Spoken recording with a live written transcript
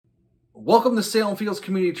Welcome to Salem Fields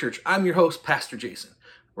Community Church. I'm your host, Pastor Jason.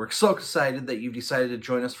 We're so excited that you've decided to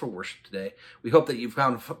join us for worship today. We hope that you've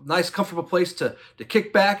found a nice, comfortable place to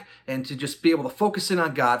kick back and to just be able to focus in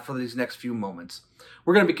on God for these next few moments.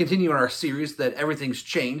 We're going to be continuing our series that Everything's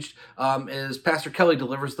Changed as Pastor Kelly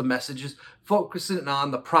delivers the messages, focusing on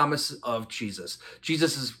the promise of Jesus.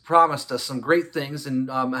 Jesus has promised us some great things and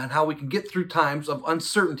how we can get through times of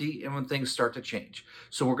uncertainty and when things start to change.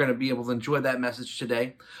 So we're going to be able to enjoy that message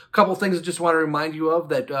today. A couple of things I just want to remind you of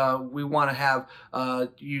that we want to have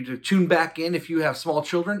you to tune back in if you have small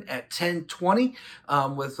children at 10:20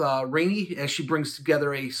 with Rainey as she brings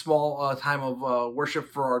together a small time of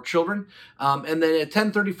worship for our children. And then at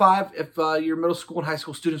 10:35, if your middle school and high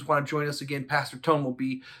school students want to join us again, Pastor Tone will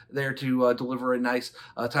be there to deliver a nice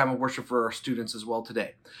time of worship for our students as well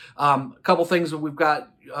today. A couple things that we've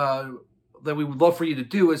got that we would love for you to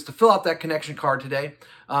do is to fill out that connection card today.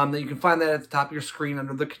 That you can find that at the top of your screen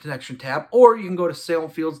under the connection tab, or you can go to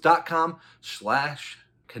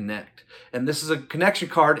salemfields.com/connect. And this is a connection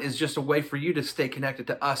card is just a way for you to stay connected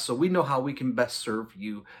to us so we know how we can best serve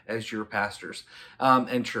you as your pastors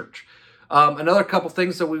and church. Another couple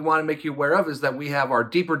things that we want to make you aware of is that we have our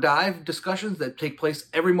deeper dive discussions that take place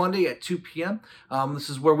every Monday at 2 p.m. This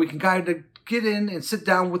is where we can kind of get in and sit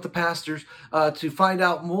down with the pastors to find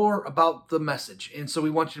out more about the message. And so we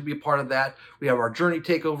want you to be a part of that. We have our journey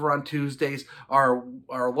takeover on Tuesdays, our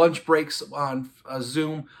lunch breaks on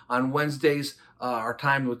Zoom on Wednesdays, our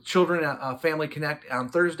time with children at Family Connect on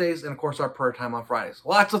Thursdays, and of course our prayer time on Fridays.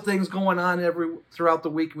 Lots of things going on throughout the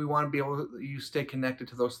week. We want to be able to stay connected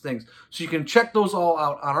to those things. So you can check those all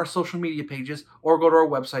out on our social media pages or go to our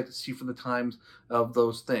website to see for the times of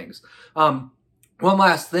those things. One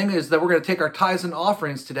last thing is that we're going to take our tithes and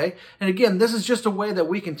offerings today. And again, this is just a way that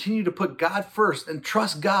we continue to put God first and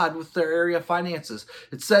trust God with their area of finances.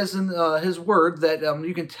 It says in his word that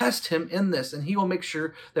you can test him in this, and he will make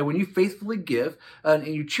sure that when you faithfully give and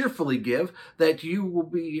you cheerfully give, that you will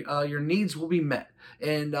be your needs will be met.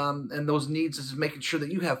 And those needs is making sure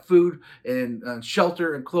that you have food and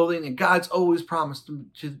shelter and clothing. And God's always promised to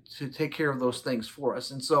take care of those things for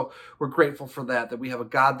us. And so we're grateful for that we have a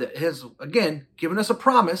God that has, again, given us a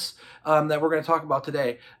promise that we're going to talk about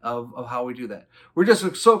today of how we do that. We're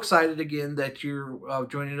just so excited again that you're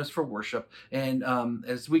joining us for worship. And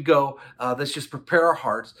as we go, let's just prepare our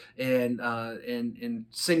hearts and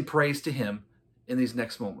sing praise to him in these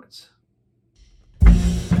next moments.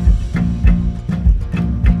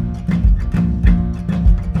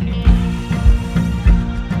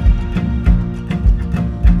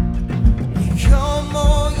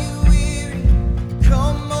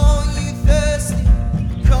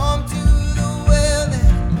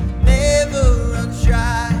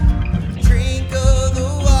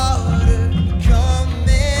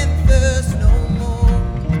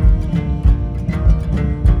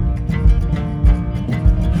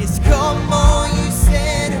 It's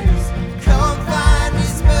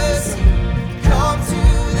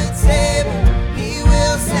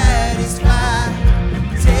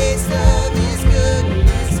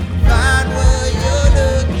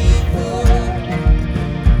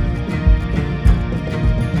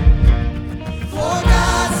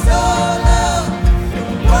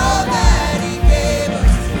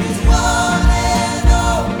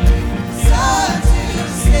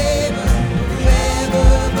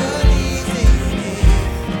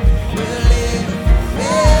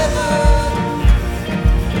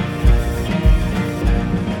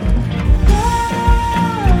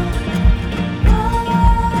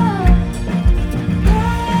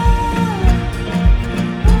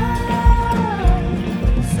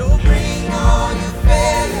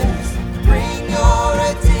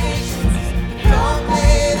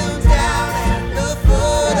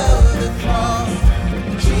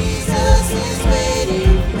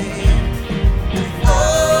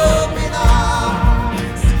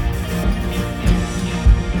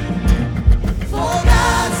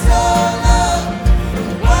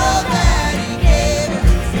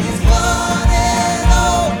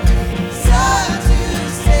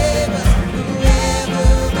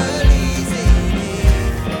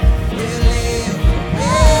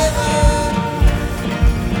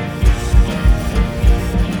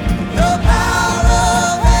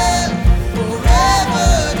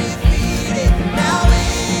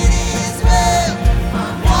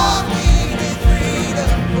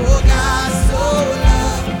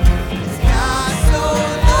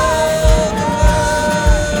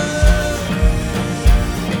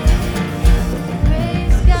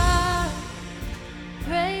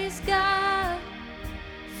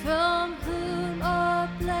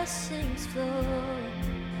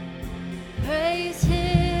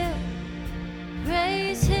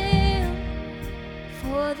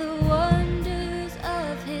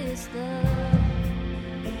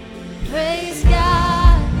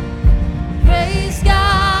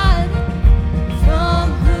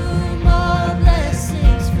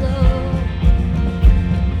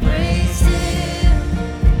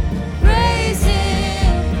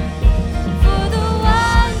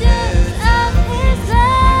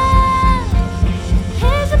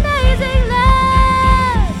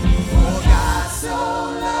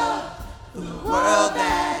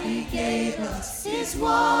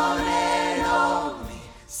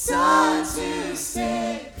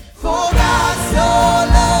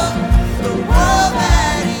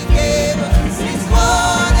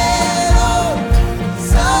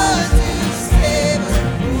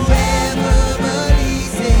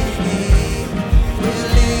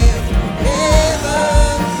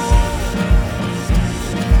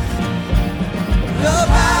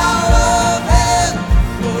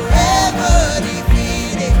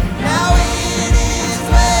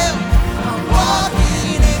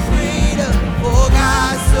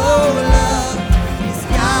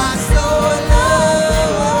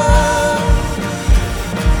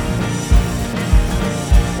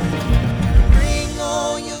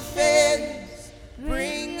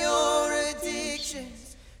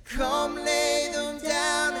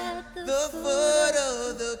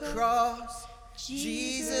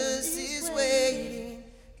Jesus is waiting.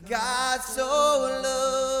 God so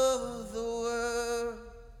loved the world.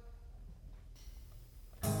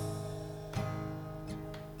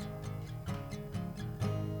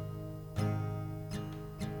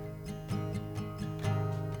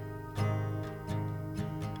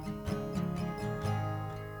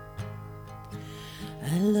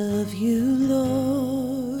 I love you,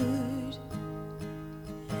 Lord.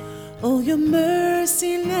 Oh, your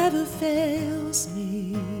mercy never fails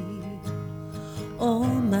me. All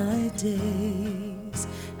my days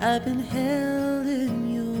I've been held in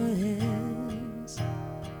your hands.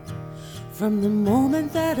 From the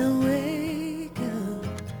moment that I wake up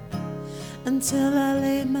until I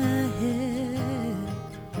lay my head,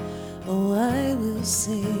 oh, I will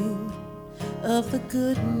sing of the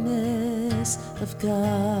goodness of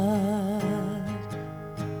God.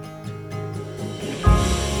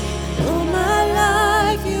 All my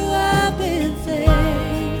life you have been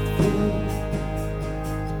faithful,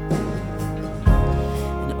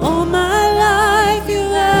 and all my life you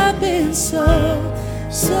have been so good.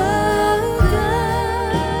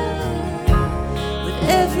 With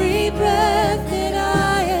every breath that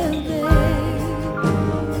I am able,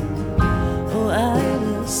 oh, I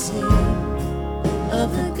will sing of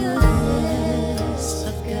the goodness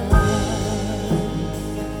of God.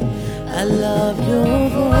 I love your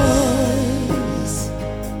voice.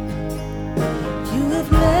 You have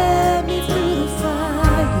led me through the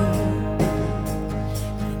fire,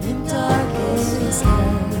 and in darkest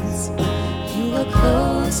nights, you are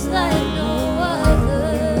close like no other.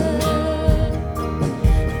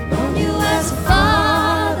 I've known you as a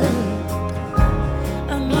father,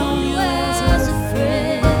 I've known you as a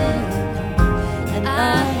friend, and I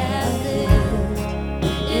have lived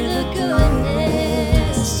in the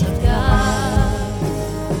goodness of God.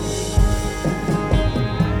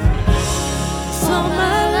 All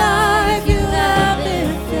my life you have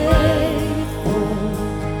been faithful.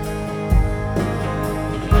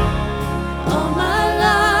 All my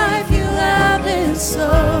life you have been so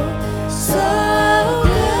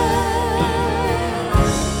good.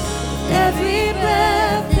 Every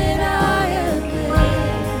breath that I am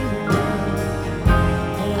able,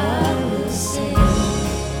 I will sing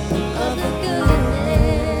of the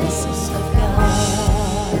goodness of God.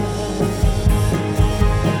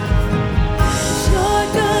 Your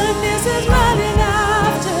goodness is running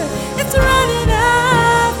after, it's running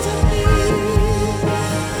after me.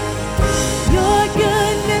 Your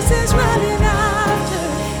goodness is running after,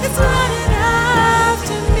 it's running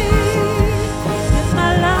after me. With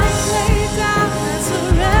my life laid down, I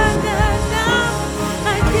surrender now.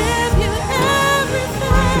 I give you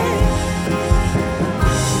everything.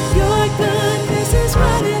 Your goodness is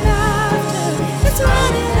running after, it's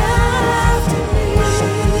running after me.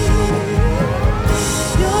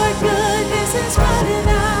 Your goodness is running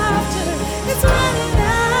after, it's running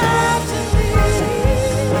after me.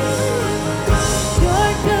 Your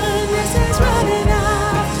goodness is running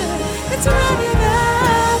after, it's running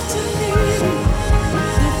after me.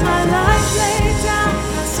 With my life laid down,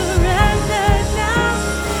 I surrender now.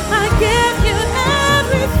 I give you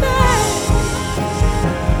everything.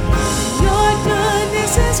 Your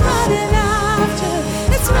goodness is running after,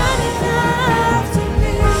 it's running after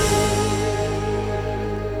me.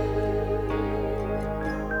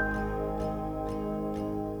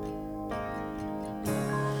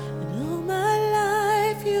 And all my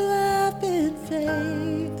life you have been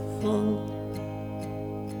faithful,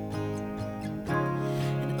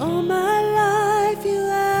 and all my life you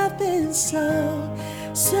have been so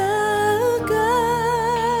good.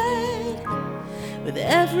 With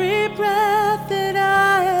every breath that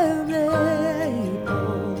I am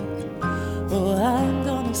able, oh, I'm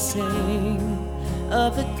gonna sing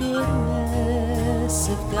of the goodness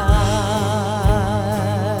of God.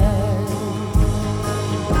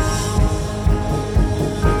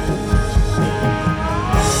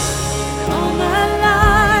 All my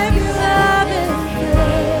life you have been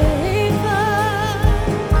faithful,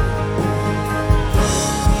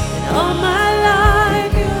 and all my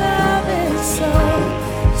life you have been so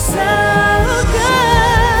good.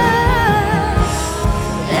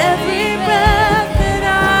 Every breath that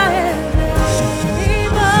I am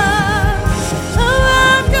able, oh,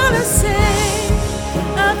 I'm gonna sing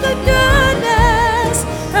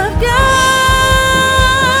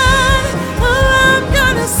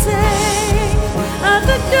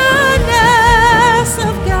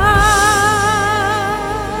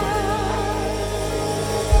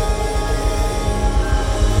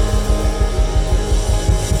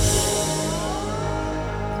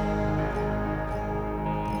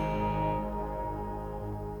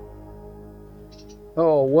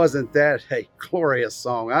Oh, wasn't that a glorious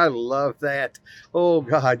song? I love that. Oh,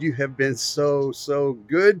 God, you have been so, so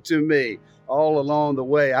good to me all along the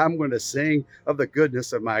way. I'm going to sing of the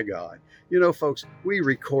goodness of my God. You know, folks, we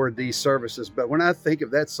record these services, but when I think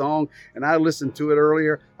of that song and I listened to it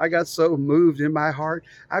earlier, I got so moved in my heart.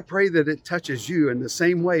 I pray that it touches you in the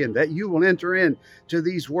same way and that you will enter into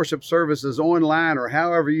these worship services online or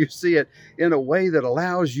however you see it in a way that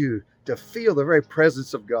allows you to feel the very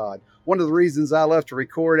presence of God. One of the reasons I love to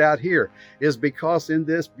record out here is because in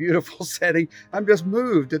this beautiful setting, I'm just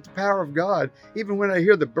moved at the power of God. Even when I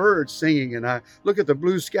hear the birds singing and I look at the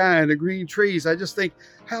blue sky and the green trees, I just think,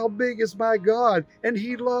 how big is my God? And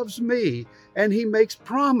He loves me and He makes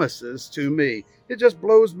promises to me. It just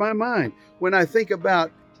blows my mind when I think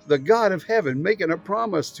about the God of heaven making a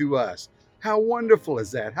promise to us. How wonderful is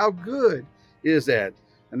that? How good is that?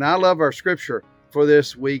 And I love our scripture for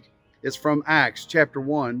this week. It's from Acts chapter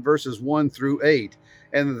 1, verses 1 through 8.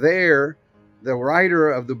 And there, the writer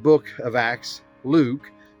of the book of Acts,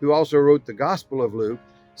 Luke, who also wrote the Gospel of Luke,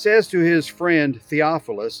 says to his friend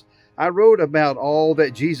Theophilus, I wrote about all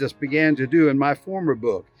that Jesus began to do in my former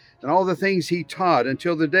book, and all the things he taught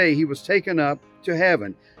until the day he was taken up to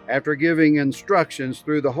heaven, after giving instructions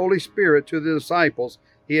through the Holy Spirit to the disciples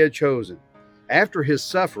he had chosen. After his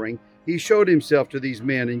suffering, he showed himself to these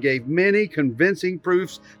men and gave many convincing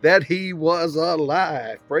proofs that he was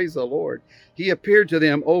alive. Praise the Lord. He appeared to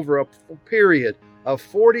them over a period of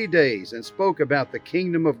 40 days and spoke about the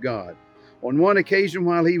kingdom of God. On one occasion,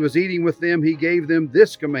 while he was eating with them, he gave them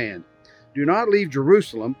this command: do not leave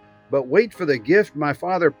Jerusalem, but wait for the gift my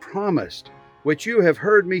Father promised, which you have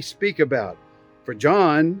heard me speak about. For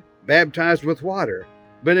John baptized with water,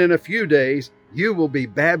 but in a few days you will be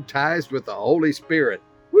baptized with the Holy Spirit.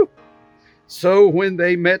 Woo! So when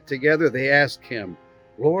they met together, they asked him,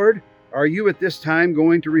 Lord, are you at this time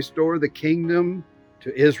going to restore the kingdom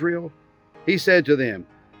to Israel? He said to them,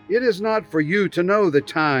 it is not for you to know the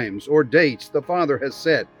times or dates the Father has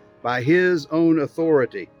set by his own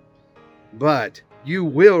authority, but you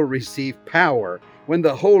will receive power when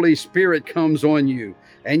the Holy Spirit comes on you,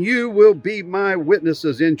 and you will be my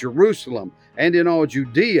witnesses in Jerusalem and in all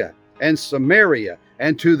Judea and Samaria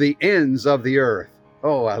and to the ends of the earth.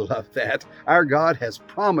 Oh, I love that. Our God has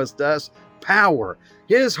promised us power.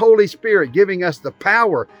 His Holy Spirit giving us the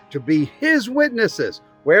power to be His witnesses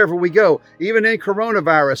wherever we go. Even in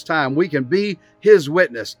coronavirus time, we can be His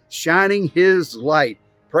witness, shining His light.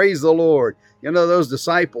 Praise the Lord. You know, those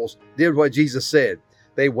disciples did what Jesus said.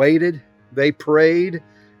 They waited, they prayed,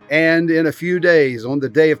 and in a few days, on the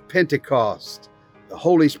day of Pentecost, the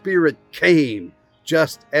Holy Spirit came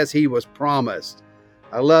just as He was promised.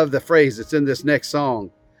 I love the phrase that's in this next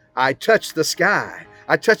song. I touched the sky.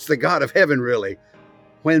 I touched the God of heaven, really,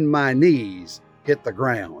 when my knees hit the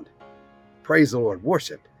ground. Praise the Lord.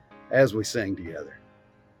 Worship as we sing together.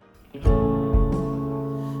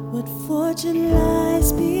 What fortune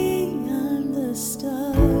lies beyond the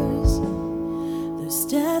stars? Those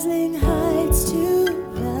dazzling heights too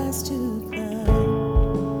vast to climb.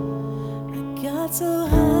 I got so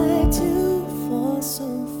high to fall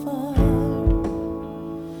so far,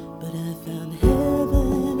 but I found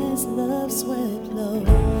heaven as love swept low.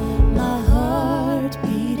 My heart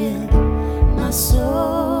beating, my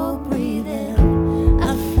soul breathing.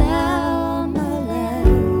 I found my life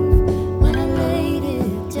when I laid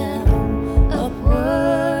it down.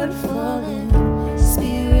 Upward falling,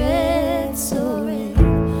 spirit soaring.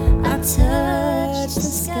 I touched the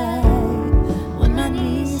sky when my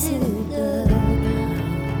knees hit the ground.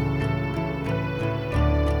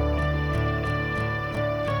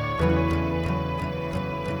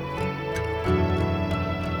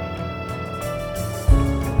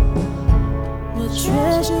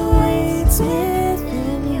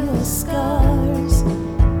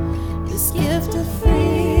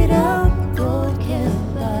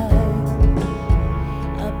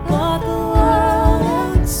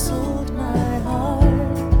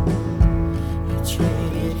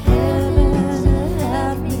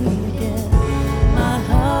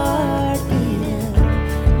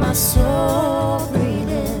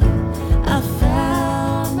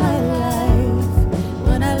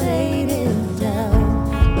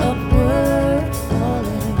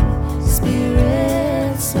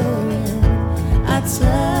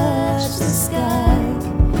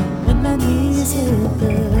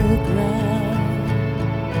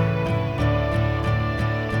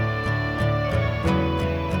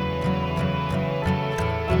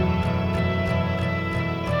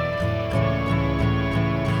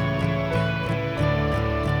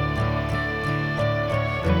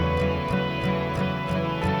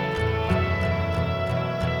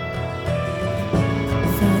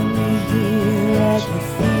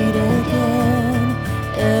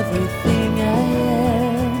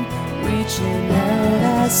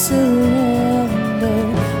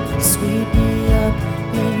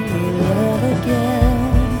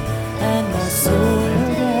 soul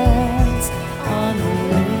will dance on the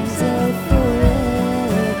wings of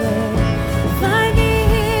forever. Find me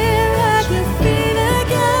here at your feet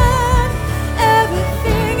again.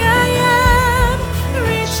 Everything I am,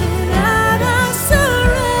 reaching out, I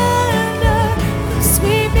surrender. Come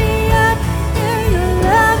sweep me up in your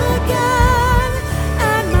love again,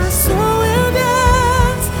 and my soul will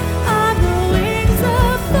dance on the wings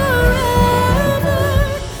of forever.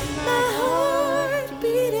 My heart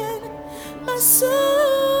beating, my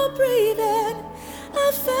soul breathing.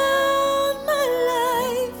 I found my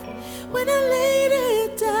life when I laid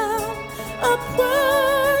it down.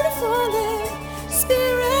 Upward falling,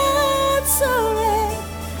 spirit soaring.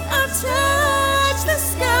 I touch the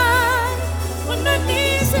sky when my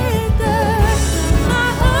knees hit the ground. My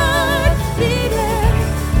heart beating,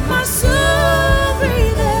 my soul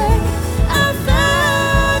breathing. I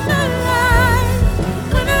found my life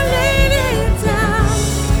when I laid it down.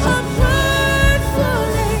 Upward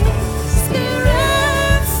falling,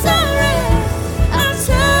 spirit soaring. I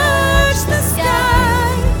touch the sky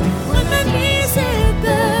when my knees hit the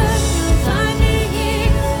ground. Find me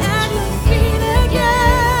here at your feet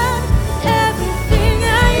again. Everything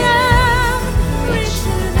I am,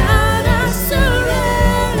 reaching out, I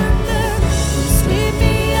surrender. Sweep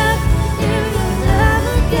me up in your love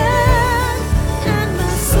again, and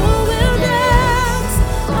my soul will dance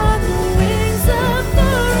on the wings of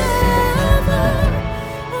forever.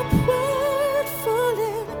 Upward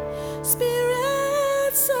falling,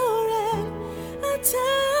 spirit soaring. I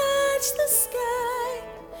touch the sky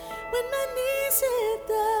when my knees hit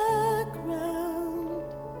the ground.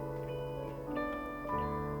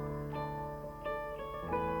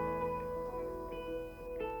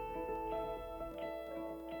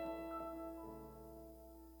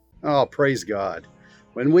 Oh, praise God.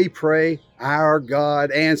 When we pray, our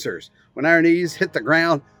God answers. When our knees hit the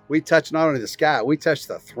ground, we touch not only the sky, we touch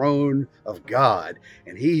the throne of God,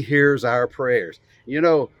 and He hears our prayers. You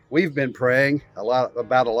know, we've been praying a lot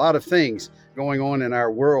about a lot of things going on in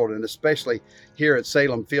our world, and especially here at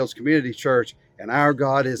Salem Fields Community Church, and our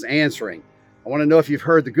God is answering. I want to know if you've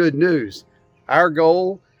heard the good news. Our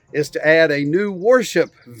goal is to add a new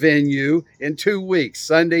worship venue in 2 weeks,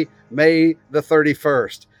 Sunday, May the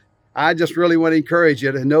 31st. I just really want to encourage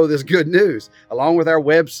you to know this good news, along with our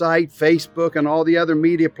website, Facebook, and all the other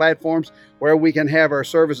media platforms where we can have our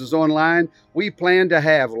services online. We plan to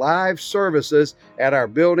have live services at our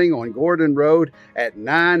building on Gordon Road at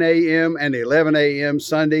 9 a.m. and 11 a.m.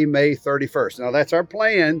 Sunday, May 31st. Now, that's our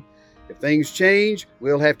plan. If things change,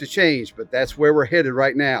 we'll have to change, but that's where we're headed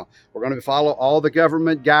right now. We're going to follow all the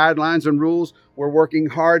government guidelines and rules. We're working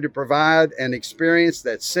hard to provide an experience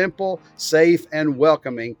that's simple, safe, and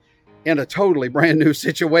welcoming in a totally brand new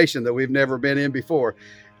situation that we've never been in before.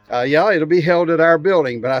 It'll be held at our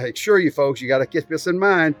building, but I assure you folks, you got to keep this in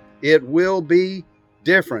mind. It will be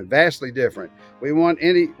different, vastly different. We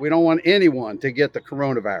don't want anyone to get the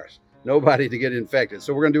coronavirus, nobody to get infected.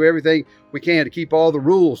 So we're going to do everything we can to keep all the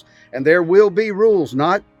rules, and there will be rules,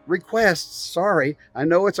 not requests. Sorry, I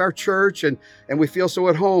know it's our church and we feel so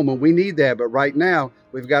at home and we need that, but right now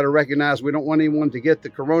we've got to recognize we don't want anyone to get the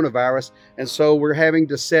coronavirus, and so we're having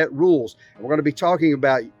to set rules. And we're going to be talking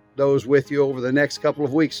about those with you over the next couple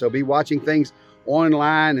of weeks, so be watching things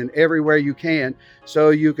online and everywhere you can so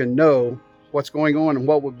you can know what's going on and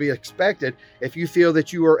what would be expected if you feel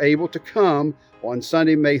that you are able to come on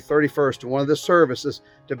Sunday, May 31st to one of the services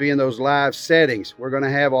to be in those live settings. We're going to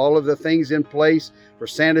have all of the things in place for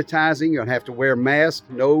sanitizing. You're going to have to wear masks,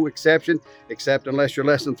 no exception, except unless you're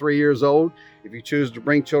less than 3 years old, if you choose to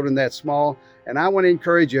bring children that small. And I want to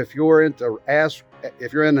encourage you, if you're in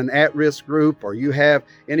an at-risk group or you have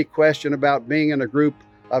any question about being in a group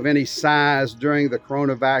of any size during the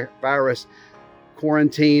coronavirus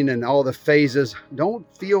quarantine and all the phases, don't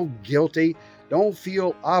feel guilty. Don't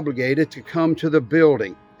feel obligated to come to the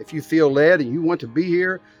building. If you feel led and you want to be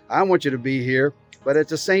here, I want you to be here. But at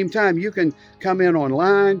the same time, you can come in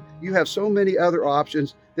online. You have so many other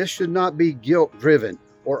options. This should not be guilt-driven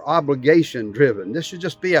or obligation-driven. This should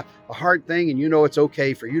just be a heart thing, and you know it's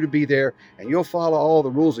okay for you to be there, and you'll follow all the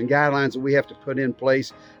rules and guidelines that we have to put in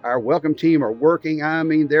place. Our welcome team are working.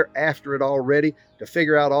 They're after it already to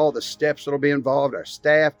figure out all the steps that'll be involved. Our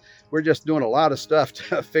staff, we're just doing a lot of stuff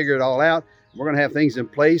to figure it all out. We're going to have things in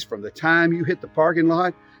place from the time you hit the parking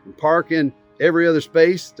lot and park in every other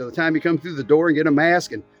space to the time you come through the door and get a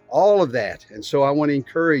mask and all of that. And so I want to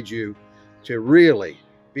encourage you to really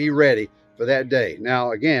be ready for that day.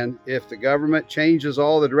 Now, again, if the government changes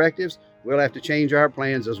all the directives, we'll have to change our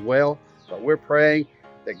plans as well. But we're praying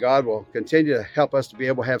that God will continue to help us to be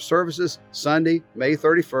able to have services Sunday, May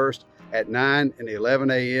 31st at 9 and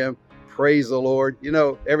 11 a.m. Praise the Lord. You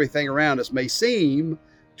know, everything around us may seem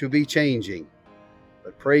to be changing,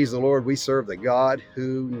 but praise the Lord, we serve the God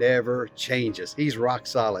who never changes. He's rock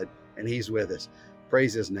solid and He's with us.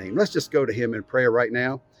 Praise His name. Let's just go to Him in prayer right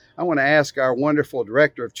now. I want to ask our wonderful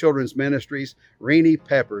Director of Children's Ministries, Renee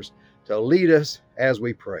Peppers, to lead us as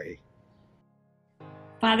we pray.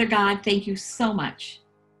 Father God, thank you so much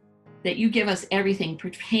that you give us everything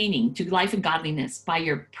pertaining to life and godliness by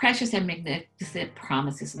your precious and magnificent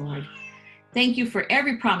promises, Lord. Thank you for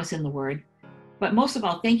every promise in the Word, but most of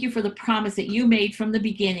all, thank you for the promise that you made from the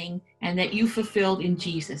beginning and that you fulfilled in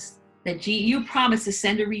Jesus, that you promised to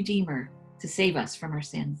send a Redeemer to save us from our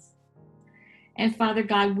sins. And Father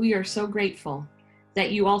God, we are so grateful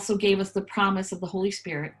that you also gave us the promise of the Holy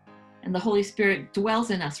Spirit, and the Holy Spirit dwells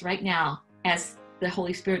in us right now as the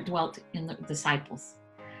Holy Spirit dwelt in the disciples.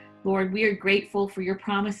 Lord, we are grateful for your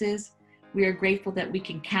promises. We are grateful that we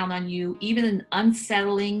can count on you, even in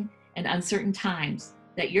unsettling and uncertain times,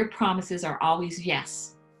 that your promises are always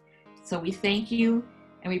yes. So we thank you,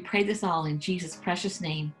 and we pray this all in Jesus' precious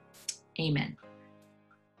name. Amen.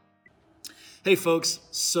 Hey folks,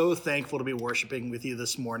 so thankful to be worshiping with you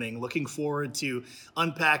this morning. Looking forward to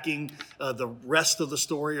unpacking the rest of the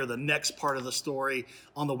story, or the next part of the story,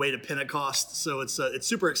 on the way to Pentecost. So it's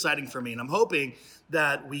super exciting for me, and I'm hoping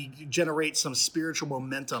that we generate some spiritual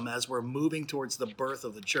momentum as we're moving towards the birth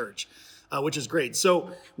of the church, which is great.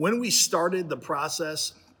 So when we started the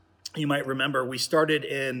process, you might remember we started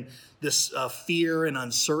in this fear and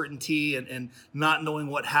uncertainty and not knowing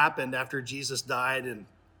what happened after Jesus died and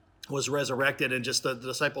was resurrected, and just the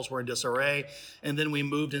disciples were in disarray. And then we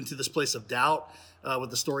moved into this place of doubt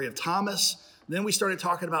with the story of Thomas. Then we started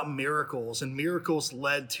talking about miracles, and miracles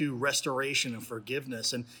led to restoration and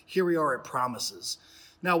forgiveness. And here we are at promises.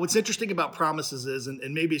 Now, what's interesting about promises is,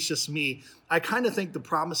 and maybe it's just me, I kind of think the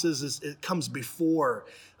promises it comes before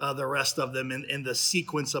the rest of them in the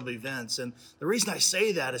sequence of events. And the reason I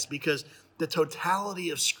say that is because the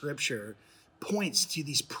totality of Scripture points to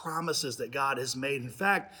these promises that God has made. In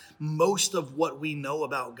fact, most of what we know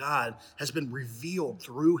about God has been revealed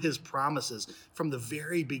through his promises from the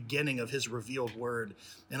very beginning of his revealed word.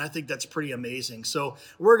 And I think that's pretty amazing. So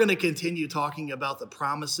we're going to continue talking about the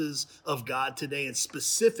promises of God today, and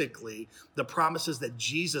specifically the promises that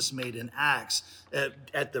Jesus made in Acts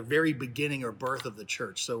at the very beginning or birth of the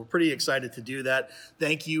church. So we're pretty excited to do that.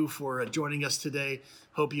 Thank you for joining us today.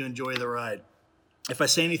 Hope you enjoy the ride. If I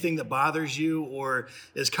say anything that bothers you or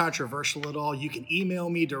is controversial at all, you can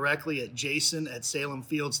email me directly at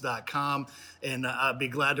jason@salemfields.com, and I'd be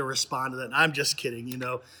glad to respond to that. I'm just kidding,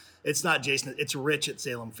 It's not Jason, it's Rich at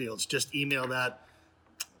Salem Fields. Just email that.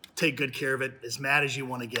 Take good care of it. As mad as you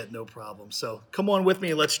want to get, no problem. So come on with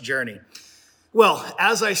me and let's journey. Well,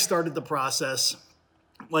 as I started the process,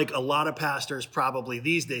 like a lot of pastors, probably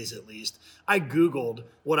these days at least, I Googled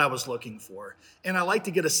what I was looking for. And I like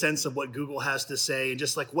to get a sense of what Google has to say and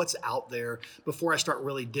just like what's out there before I start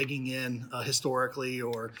really digging in historically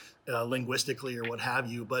or linguistically or what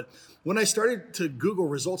have you. But when I started to Google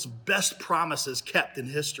results, best promises kept in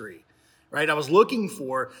history, right? I was looking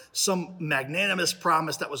for some magnanimous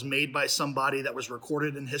promise that was made by somebody that was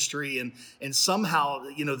recorded in history. And somehow,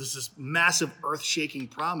 there's this massive earth-shaking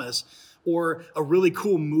promise, or a really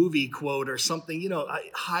cool movie quote or something,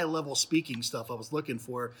 high-level speaking stuff I was looking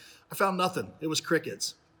for. I found nothing. It was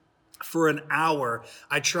crickets. For an hour,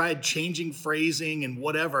 I tried changing phrasing and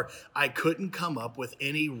whatever. I couldn't come up with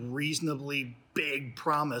any reasonably big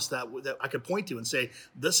promise that I could point to and say,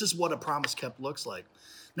 this is what a promise kept looks like.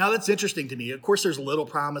 Now, that's interesting to me. Of course, there's little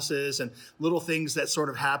promises and little things that sort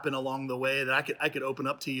of happen along the way that I could open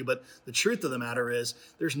up to you, but the truth of the matter is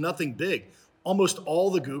there's nothing big. Almost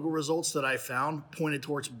all the Google results that I found pointed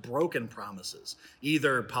towards broken promises,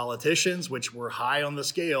 either politicians, which were high on the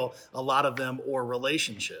scale, a lot of them, or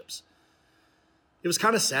relationships. It was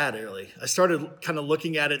kind of sad, really. I started kind of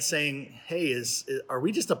looking at it saying, hey, are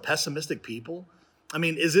we just a pessimistic people? I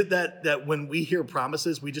mean, is it that when we hear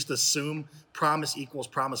promises, we just assume promise equals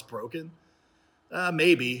promise broken?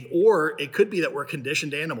 Maybe. Or it could be that we're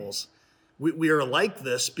conditioned animals. We are like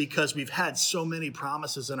this because we've had so many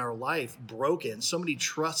promises in our life broken, so many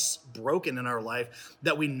trusts broken in our life,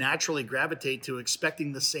 that we naturally gravitate to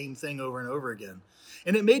expecting the same thing over and over again.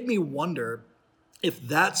 And it made me wonder if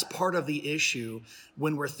that's part of the issue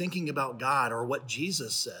when we're thinking about God or what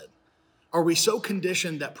Jesus said. Are we so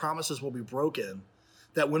conditioned that promises will be broken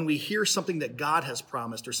that when we hear something that God has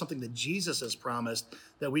promised or something that Jesus has promised,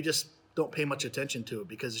 that we just don't pay much attention to it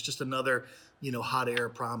because it's just another, hot air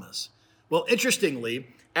promise? Well, interestingly,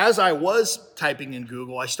 as I was typing in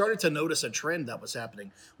Google, I started to notice a trend that was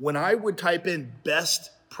happening. When I would type in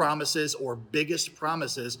best promises or biggest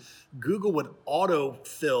promises, Google would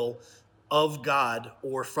autofill of God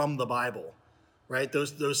or from the Bible, right?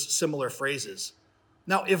 Those similar phrases.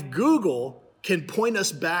 Now, if Google can point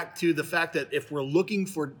us back to the fact that if we're looking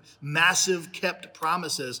for massive kept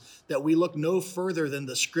promises, that we look no further than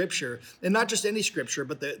the scripture, and not just any scripture,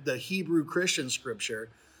 but the Hebrew Christian scripture,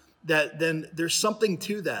 that then there's something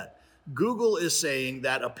to that. Google is saying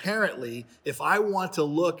that apparently, if I want to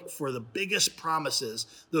look for the biggest promises,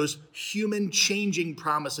 those human-changing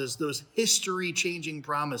promises, those history-changing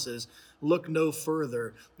promises, look no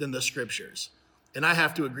further than the scriptures. And I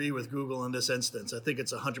have to agree with Google in this instance. I think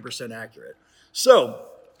it's 100% accurate. So,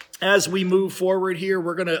 as we move forward here,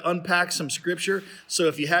 we're going to unpack some scripture. So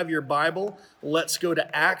if you have your Bible, let's go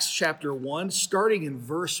to Acts chapter 1, starting in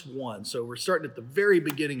verse 1. So we're starting at the very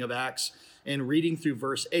beginning of Acts and reading through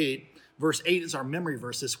verse 8. Verse 8 is our memory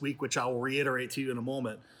verse this week, which I will reiterate to you in a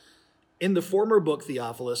moment. In the former book,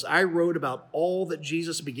 Theophilus, I wrote about all that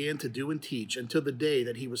Jesus began to do and teach until the day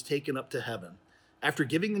that he was taken up to heaven, after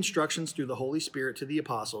giving instructions through the Holy Spirit to the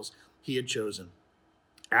apostles he had chosen.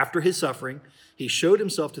 After his suffering, he showed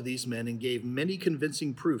himself to these men and gave many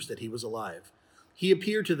convincing proofs that he was alive. He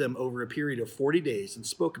appeared to them over a period of 40 days and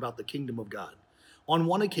spoke about the kingdom of God. On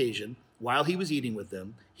one occasion, while he was eating with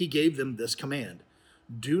them, he gave them this command: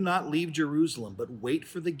 "Do not leave Jerusalem, but wait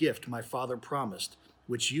for the gift my Father promised,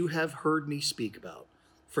 which you have heard me speak about.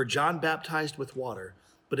 For John baptized with water,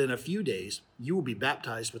 but in a few days you will be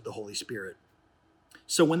baptized with the Holy Spirit."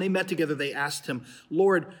 So when they met together, they asked him,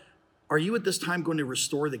 "Lord, are you at this time going to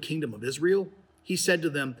restore the kingdom of Israel?" He said to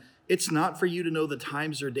them, "It's not for you to know the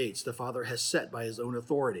times or dates the Father has set by his own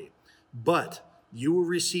authority, but you will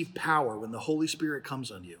receive power when the Holy Spirit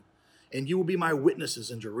comes on you, and you will be my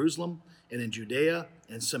witnesses in Jerusalem and in Judea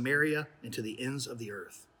and Samaria and to the ends of the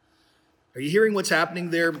earth." Are you hearing what's happening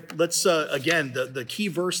there? Let's, again, the key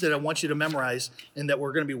verse that I want you to memorize and that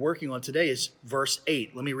we're going to be working on today is verse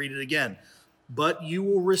 8. Let me read it again. "But you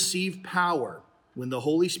will receive power when the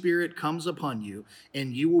Holy Spirit comes upon you,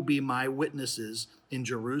 and you will be my witnesses in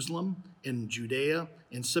Jerusalem, in Judea,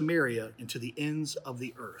 in Samaria, and to the ends of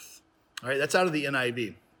the earth." All right, that's out of the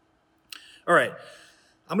NIV. All right,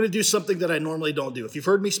 I'm going to do something that I normally don't do. If you've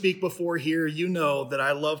heard me speak before here, you know that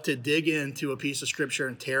I love to dig into a piece of scripture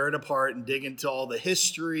and tear it apart and dig into all the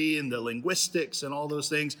history and the linguistics and all those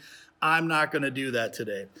things. I'm not going to do that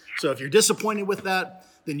today. So if you're disappointed with that,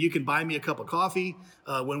 then you can buy me a cup of coffee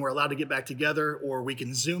when we're allowed to get back together, or we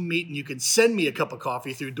can Zoom meet and you can send me a cup of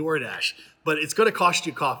coffee through DoorDash. But it's going to cost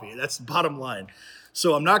you coffee. That's the bottom line.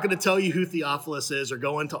 So I'm not going to tell you who Theophilus is or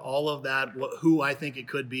go into all of that, who I think it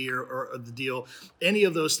could be or the deal, any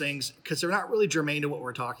of those things, because they're not really germane to what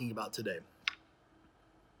we're talking about today.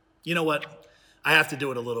 You know what? I have to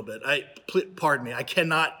do it a little bit. Pardon me. I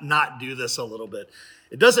cannot not do this a little bit.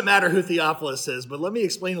 It doesn't matter who Theophilus is, but let me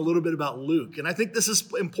explain a little bit about Luke. And I think this is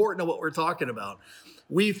important to what we're talking about.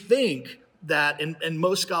 We think that, and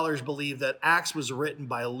most scholars believe that Acts was written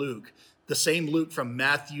by Luke, the same Luke from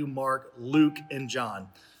Matthew, Mark, Luke, and John.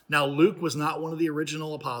 Now, Luke was not one of the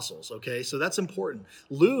original apostles, okay? So that's important.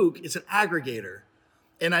 Luke is an aggregator.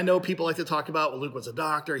 And I know people like to talk about, well, Luke was a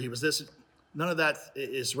doctor, he was this. None of that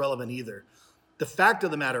is relevant either. The fact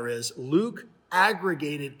of the matter is, Luke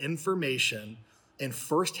aggregated information and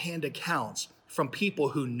firsthand accounts from people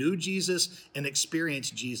who knew Jesus and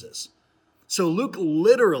experienced Jesus. So Luke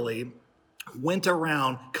literally went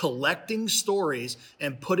around collecting stories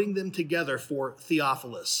and putting them together for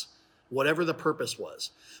Theophilus, whatever the purpose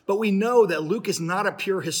was. But we know that Luke is not a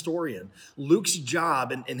pure historian. Luke's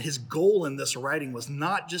job and his goal in this writing was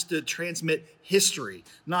not just to transmit history,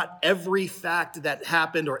 not every fact that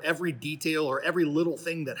happened or every detail or every little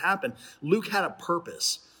thing that happened. Luke had a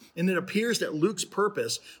purpose. And it appears that Luke's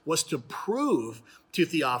purpose was to prove to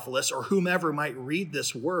Theophilus or whomever might read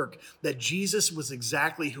this work that Jesus was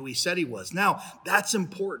exactly who he said he was. Now, that's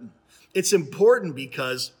important. It's important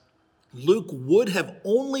because Luke would have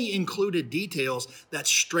only included details that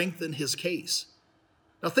strengthen his case.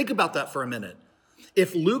 Now, think about that for a minute.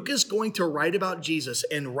 If Luke is going to write about Jesus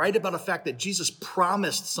and write about a fact that Jesus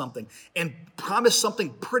promised something and promised something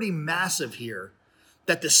pretty massive here,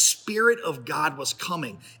 that the Spirit of God was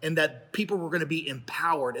coming and that people were going to be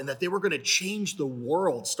empowered and that they were going to change the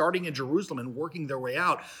world starting in Jerusalem and working their way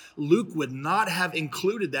out, Luke would not have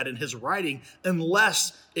included that in his writing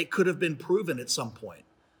unless it could have been proven at some point.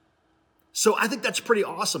 So I think that's pretty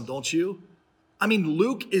awesome, don't you? I mean,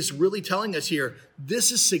 Luke is really telling us here,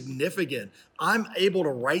 this is significant. I'm able to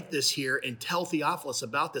write this here and tell Theophilus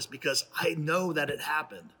about this because I know that it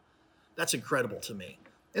happened. That's incredible to me.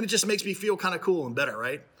 And it just makes me feel kind of cool and better,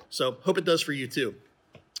 right? So hope it does for you too.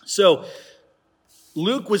 So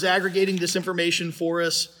Luke was aggregating this information for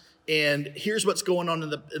us, and here's what's going on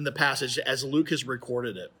in the passage as Luke has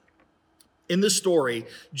recorded it. In this story,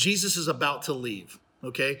 Jesus is about to leave.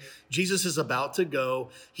 Okay, Jesus is about to go.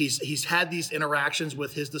 He's had these interactions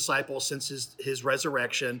with his disciples since his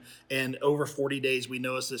resurrection, and over 40 days, we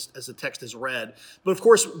know as the text is read. But of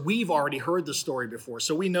course, we've already heard the story before,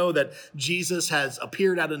 so we know that Jesus has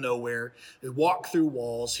appeared out of nowhere, walked through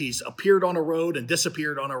walls. He's appeared on a road and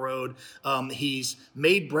disappeared on a road. He's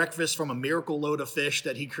made breakfast from a miracle load of fish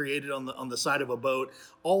that he created on the side of a boat.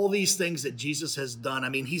 All these things that Jesus has done. I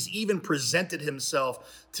mean, he's even presented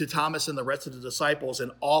himself to Thomas and the rest of the disciples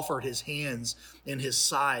and offered his hands and his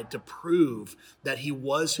side to prove that he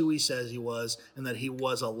was who he says he was and that he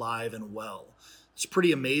was alive and well. It's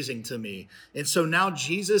pretty amazing to me. And so now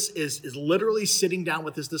Jesus is literally sitting down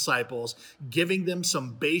with his disciples, giving them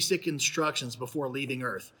some basic instructions before leaving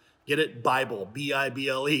earth. Get it? Bible,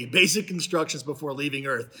 B-I-B-L-E, basic instructions before leaving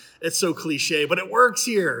earth. It's so cliche, but it works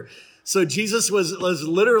here. So Jesus was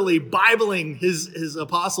literally Bibling his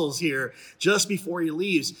apostles here just before he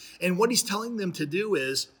leaves. And what he's telling them to do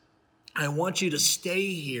is, I want you to stay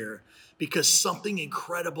here because something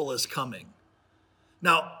incredible is coming.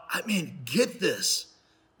 Now, I mean, get this.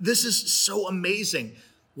 This is so amazing.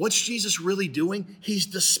 What's Jesus really doing? He's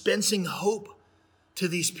dispensing hope to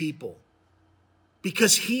these people,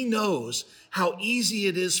 because he knows how easy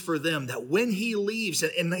it is for them that when he leaves,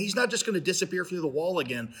 and he's not just going to disappear through the wall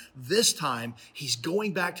again, this time he's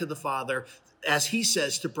going back to the Father, as he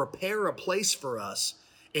says, to prepare a place for us,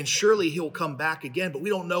 and surely he'll come back again, but we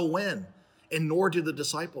don't know when, and nor do the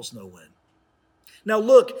disciples know when. Now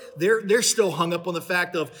look, they're still hung up on the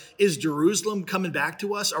fact of, is Jerusalem coming back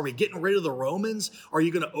to us? Are we getting rid of the Romans? Are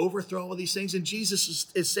you going to overthrow all these things? And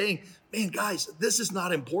Jesus is saying, man, guys, this is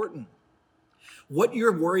not important. What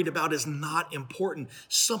you're worried about is not important.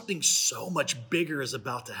 Something so much bigger is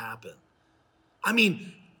about to happen. I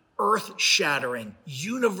mean, earth-shattering,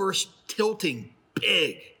 universe-tilting,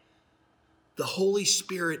 big. The Holy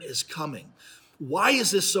Spirit is coming. Why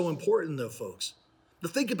is this so important, though, folks? Now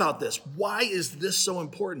think about this. Why is this so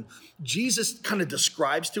important? Jesus kind of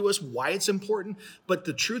describes to us why it's important, but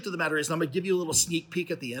the truth of the matter is, and I'm going to give you a little sneak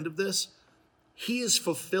peek at the end of this, he is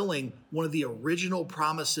fulfilling one of the original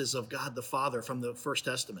promises of God the Father from the First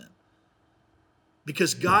Testament.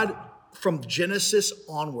 Because God, from Genesis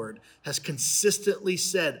onward, has consistently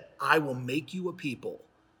said, I will make you a people.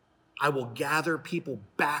 I will gather people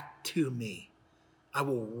back to me. I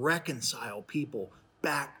will reconcile people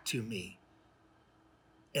back to me.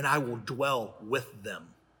 And I will dwell with them.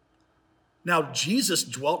 Now, Jesus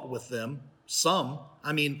dwelt with them, some.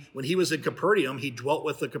 I mean, when he was in Capernaum, he dwelt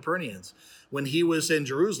with the Capernaeans. When he was in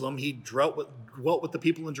Jerusalem, he dwelt with the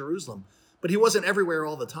people in Jerusalem. But he wasn't everywhere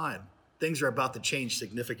all the time. Things are about to change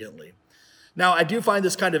significantly. Now, I do find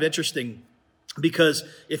this kind of interesting because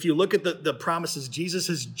if you look at the promises Jesus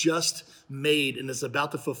has just made and is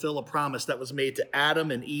about to fulfill a promise that was made to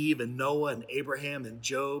Adam and Eve and Noah and Abraham and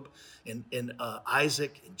Job and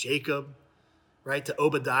Isaac and Jacob, right? To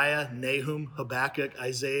Obadiah, Nahum, Habakkuk,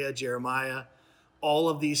 Isaiah, Jeremiah, all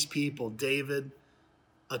of these people, David,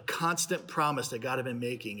 a constant promise that God had been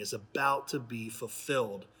making is about to be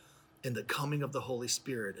fulfilled in the coming of the Holy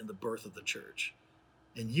Spirit and the birth of the church.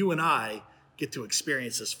 And you and I get to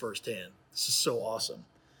experience this firsthand. This is so awesome.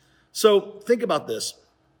 So think about this.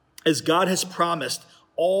 As God has promised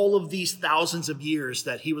all of these thousands of years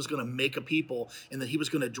that he was going to make a people and that he was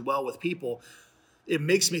going to dwell with people, it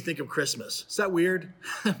makes me think of Christmas. Is that weird?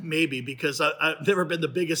 Maybe, because I've never been the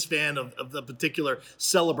biggest fan of the particular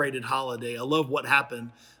celebrated holiday. I love what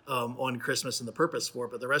happened on Christmas and the purpose for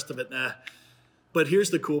it, but the rest of it, nah. But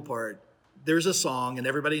here's the cool part. There's a song, and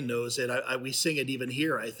everybody knows it. We sing it even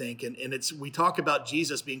here, I think, and we talk about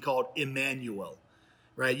Jesus being called Emmanuel,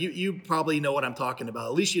 right? You probably know what I'm talking about.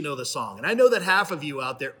 At least you know the song. And I know that half of you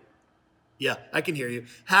out there, yeah, I can hear you.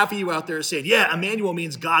 Half of you out there are saying, yeah, Emmanuel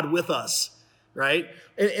means God with us. Right?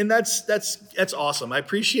 And that's awesome. I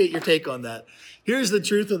appreciate your take on that. Here's the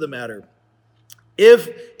truth of the matter. If,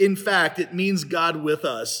 in fact, it means God with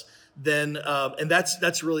us, then, and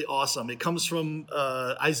that's really awesome. It comes from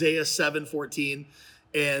Isaiah 7:14,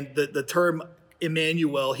 and the term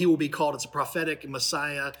Emmanuel, he will be called, it's a prophetic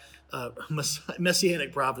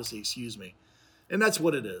messianic prophecy, excuse me. And that's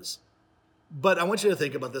what it is. But I want you to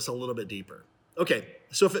think about this a little bit deeper. Okay,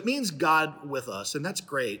 so if it means God with us, and that's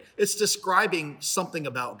great, it's describing something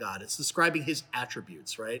about God. It's describing his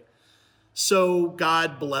attributes, right? So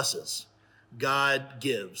God blesses, God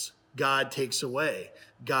gives, God takes away,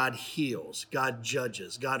 God heals, God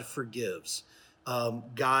judges, God forgives,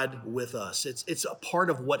 God with us. It's a part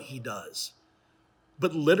of what he does.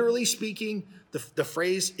 But literally speaking, the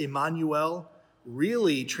phrase Emmanuel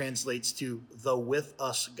really translates to the with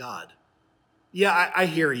us God. Yeah, I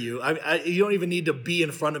hear you. You don't even need to be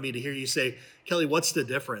in front of me to hear you say, Kelly, what's the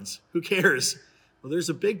difference? Who cares? Well, there's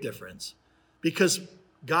a big difference, because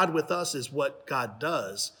God with us is what God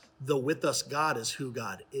does. The with us God is who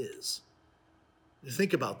God is.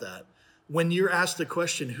 Think about that. When you're asked the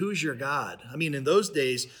question, who's your God? I mean, in those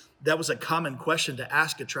days, that was a common question to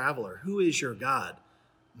ask a traveler. Who is your God?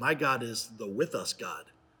 My God is the with us God.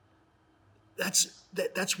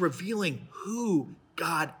 That's revealing who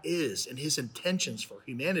God is and his intentions for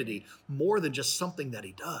humanity more than just something that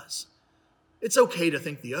he does. It's okay to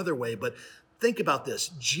think the other way, but think about this.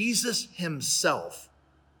 Jesus himself,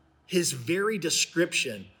 his very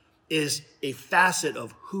description is a facet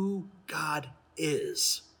of who God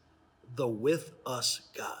is, the with us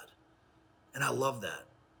God. And I love that.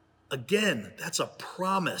 Again, that's a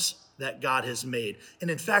promise that God has made. And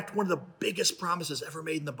in fact, one of the biggest promises ever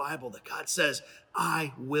made in the Bible, that God says,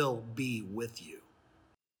 I will be with you.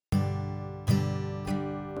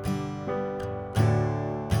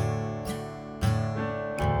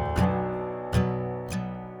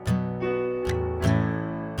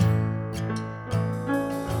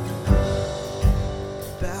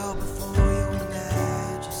 Bow before your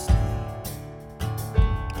majesty,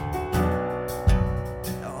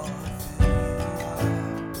 all of who you are.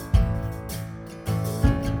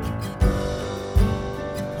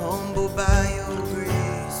 Humbled by your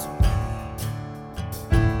grace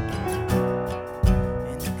and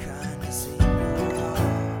the kindness in your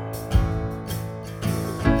heart.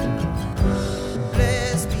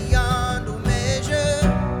 Blessed beyond all measure,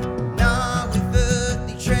 not with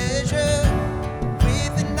earthly treasure,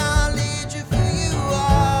 with the knowledge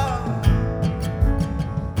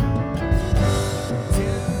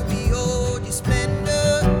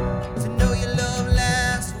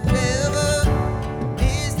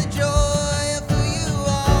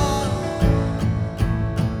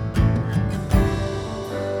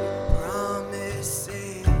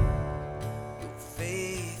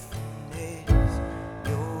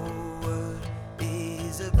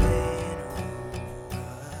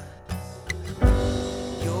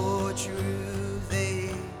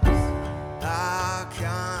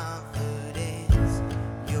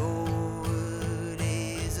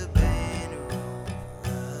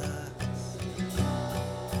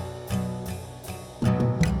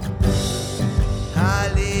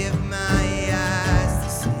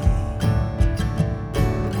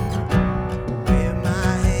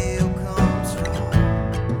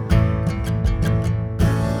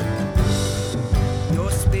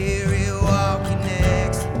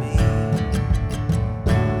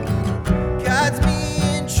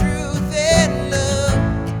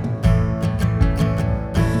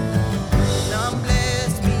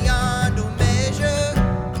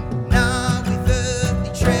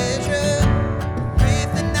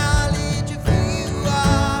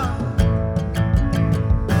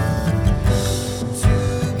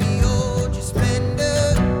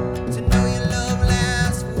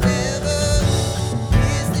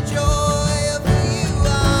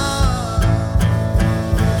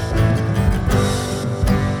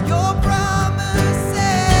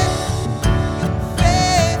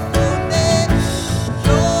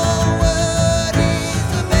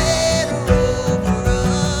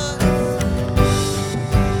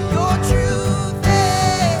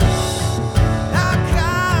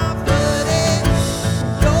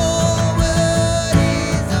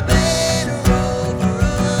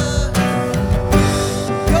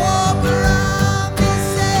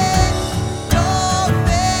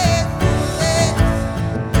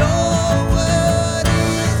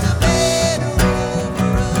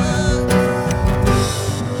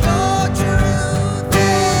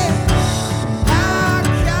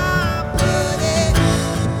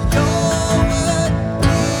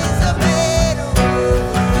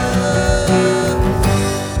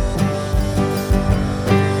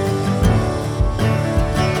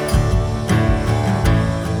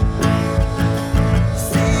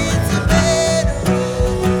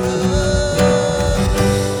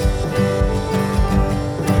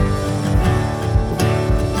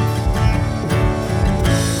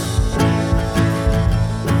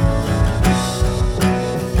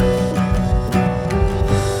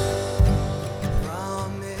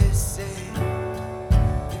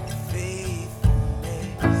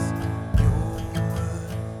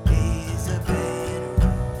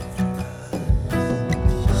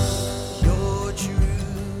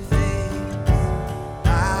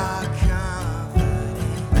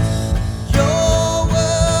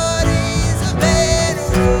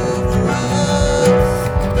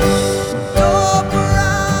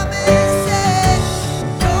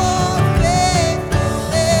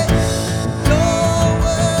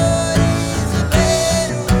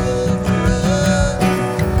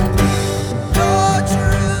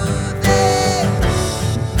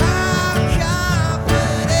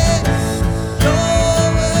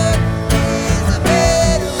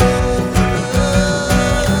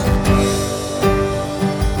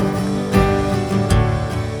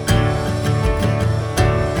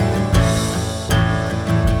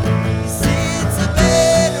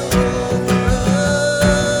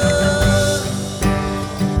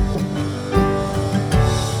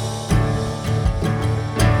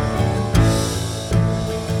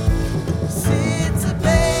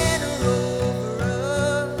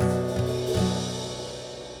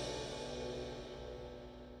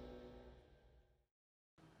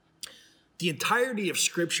The entirety of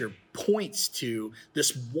Scripture points to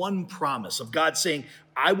this one promise of God saying,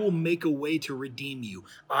 I will make a way to redeem you.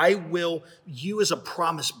 You as a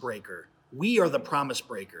promise breaker, we are the promise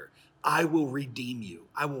breaker. I will redeem you.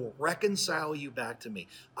 I will reconcile you back to me.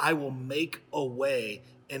 I will make a way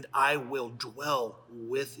and I will dwell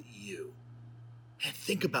with you. And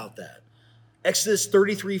think about that. Exodus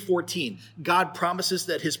 33:14, God promises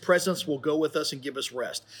that his presence will go with us and give us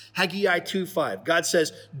rest. Haggai 2:5, God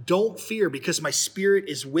says, don't fear because my spirit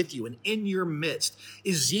is with you and in your midst.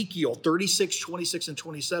 Ezekiel 36:26 and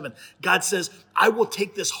 27, God says, I will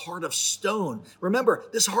take this heart of stone. Remember,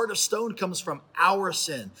 this heart of stone comes from our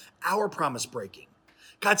sin, our promise breaking.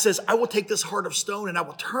 God says, I will take this heart of stone and I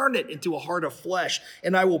will turn it into a heart of flesh,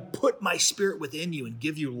 and I will put my spirit within you and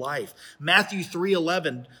give you life. Matthew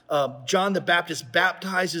 3:11, John the Baptist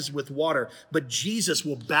baptizes with water, but Jesus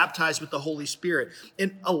will baptize with the Holy Spirit.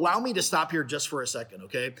 And allow me to stop here just for a second,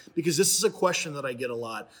 okay? Because this is a question that I get a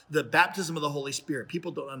lot. The baptism of the Holy Spirit,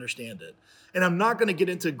 people don't understand it. And I'm not going to get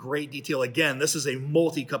into great detail. Again, this is a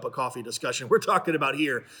multi-cup of coffee discussion we're talking about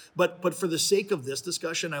here. But for the sake of this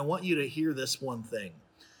discussion, I want you to hear this one thing.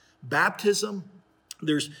 Baptism,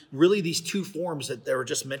 there's really these two forms that were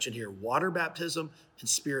just mentioned here, water baptism and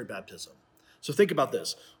spirit baptism. So think about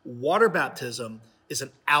this. Water baptism is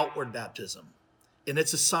an outward baptism, and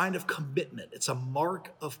it's a sign of commitment. It's a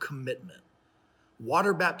mark of commitment.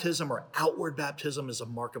 Water baptism or outward baptism is a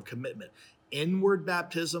mark of commitment. Inward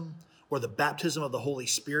baptism, or the baptism of the Holy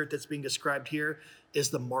Spirit that's being described here,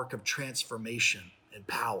 is the mark of transformation and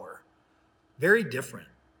power. Very different.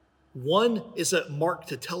 One is a mark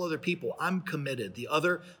to tell other people, I'm committed. The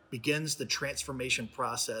other begins the transformation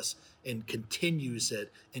process and continues it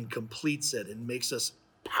and completes it and makes us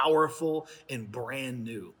powerful and brand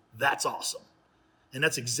new. That's awesome. And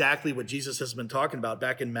that's exactly what Jesus has been talking about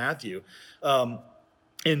back in Matthew. And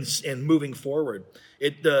moving forward,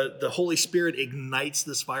 the Holy Spirit ignites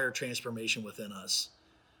this fire transformation within us.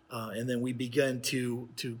 And then we begin to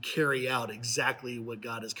carry out exactly what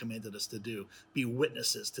God has commanded us to do, be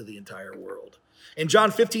witnesses to the entire world. In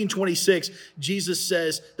John 15:26, Jesus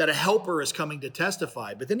says that a helper is coming to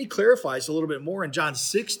testify. But then he clarifies a little bit more in John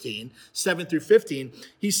 16:7-15.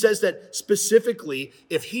 He says that specifically,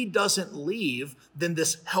 if he doesn't leave, then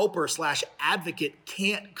this helper/advocate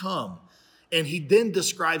can't come. And he then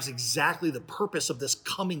describes exactly the purpose of this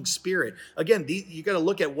coming Spirit. Again, you got to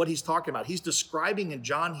look at what he's talking about. He's describing in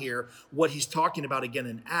John here what he's talking about again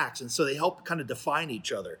in Acts. And so they help kind of define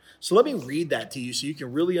each other. So let me read that to you so you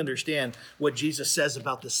can really understand what Jesus says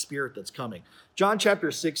about the Spirit that's coming. John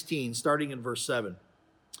chapter 16, starting in verse 7.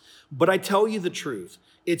 But I tell you the truth,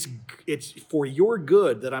 it's for your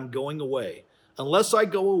good that I'm going away. Unless I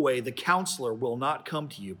go away, the counselor will not come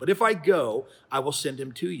to you. But if I go, I will send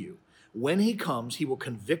him to you. When he comes, he will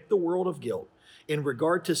convict the world of guilt in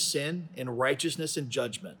regard to sin and righteousness and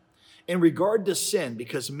judgment. In regard to sin,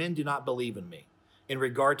 because men do not believe in me. In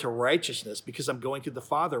regard to righteousness, because I'm going to the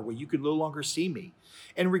Father where you can no longer see me.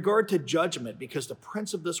 In regard to judgment, because the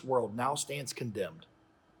prince of this world now stands condemned.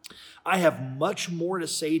 I have much more to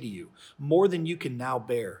say to you, more than you can now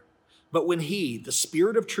bear. But when he, the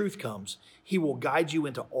Spirit of truth, comes, he will guide you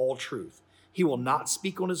into all truth. He will not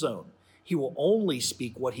speak on his own. He will only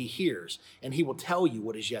speak what he hears, and he will tell you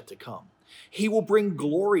what is yet to come. He will bring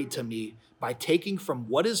glory to me by taking from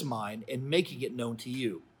what is mine and making it known to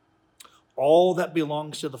you. All that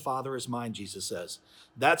belongs to the Father is mine, Jesus says.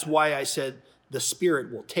 That's why I said the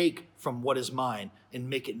Spirit will take from what is mine and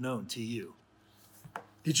make it known to you.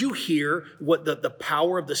 Did you hear what the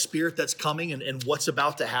power of the Spirit that's coming and what's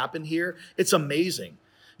about to happen here? It's amazing.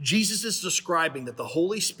 Jesus is describing that the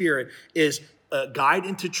Holy Spirit is a guide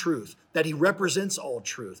into truth, that he represents all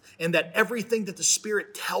truth, and that everything that the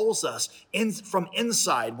Spirit tells us from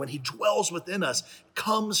inside when he dwells within us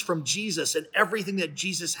comes from Jesus, and everything that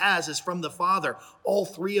Jesus has is from the Father, all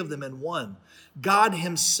three of them in one. God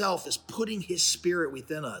himself is putting his Spirit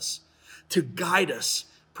within us to guide us,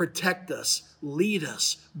 protect us, lead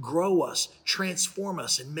us, grow us, transform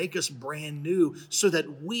us, and make us brand new so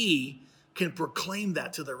that we can proclaim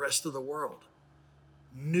that to the rest of the world.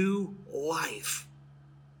 New life.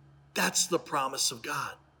 That's the promise of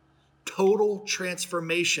God. Total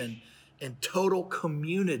transformation and total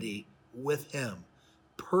community with him.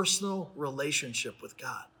 Personal relationship with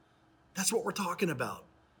God. That's what we're talking about.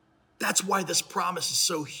 That's why this promise is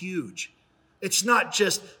so huge. It's not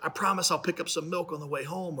just, I promise I'll pick up some milk on the way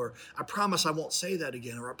home, or I promise I won't say that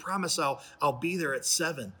again, or I promise I'll be there at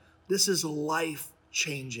 7. This is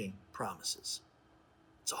life-changing promises.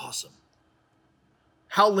 It's awesome.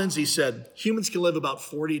 Hal Lindsey said, humans can live about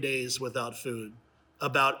 40 days without food,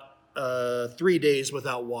 about 3 days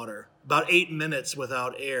without water, about 8 minutes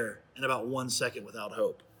without air, and about 1 second without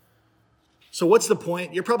hope. So what's the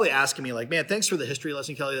point? You're probably asking me like, man, thanks for the history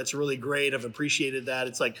lesson, Kelly. That's really great. I've appreciated that.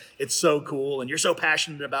 It's like, it's so cool. And you're so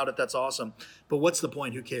passionate about it. That's awesome. But what's the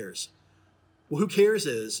point? Who cares? Well, who cares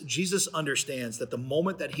is Jesus understands that the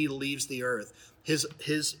moment that he leaves the earth,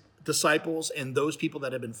 his disciples and those people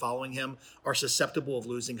that have been following him are susceptible of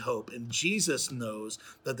losing hope. And Jesus knows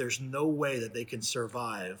that there's no way that they can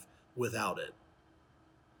survive without it.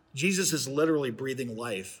 Jesus is literally breathing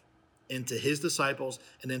life into his disciples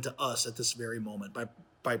and into us at this very moment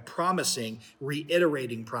by promising,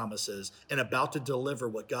 reiterating promises, and about to deliver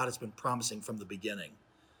what God has been promising from the beginning.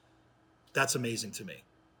 That's amazing to me.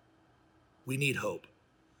 We need hope.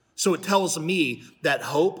 So it tells me that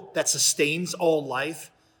hope that sustains all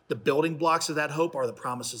life, the building blocks of that hope are the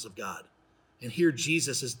promises of God. And here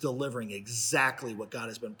Jesus is delivering exactly what God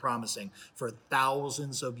has been promising for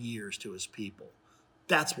thousands of years to his people.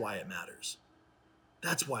 That's why it matters.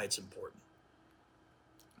 That's why it's important.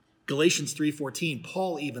 Galatians 3:14,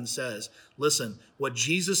 Paul even says, listen, what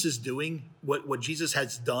Jesus is doing, what Jesus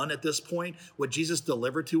has done at this point, what Jesus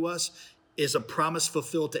delivered to us is a promise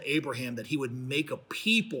fulfilled to Abraham that he would make a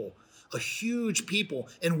people, a huge people,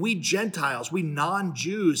 and we Gentiles, we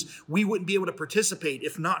non-Jews, we wouldn't be able to participate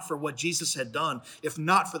if not for what Jesus had done, if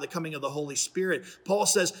not for the coming of the Holy Spirit. Paul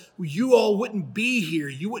says, you all wouldn't be here.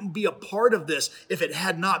 You wouldn't be a part of this if it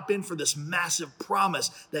had not been for this massive promise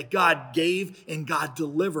that God gave and God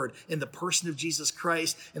delivered in the person of Jesus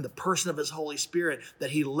Christ and the person of his Holy Spirit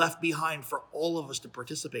that he left behind for all of us to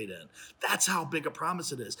participate in. That's how big a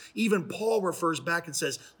promise it is. Even Paul refers back and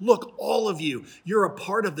says, look, all of you, you're a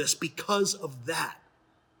part of this because of that.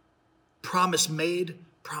 Promise made,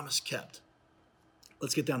 promise kept.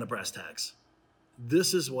 Let's get down to brass tacks.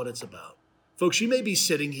 This is what it's about. Folks, you may be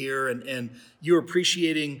sitting here and you're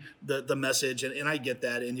appreciating the message, and I get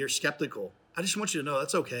that, and you're skeptical. I just want you to know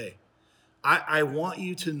that's okay. I want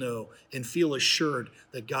you to know and feel assured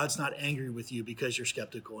that God's not angry with you because you're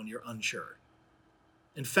skeptical and you're unsure.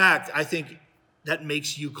 In fact, I think that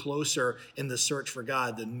makes you closer in the search for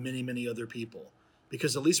God than many, many other people.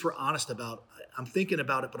 Because at least we're honest about, I'm thinking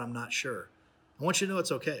about it, but I'm not sure. I want you to know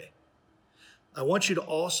it's okay. I want you to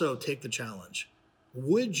also take the challenge.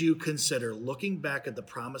 Would you consider looking back at the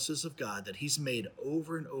promises of God that he's made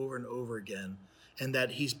over and over and over again, and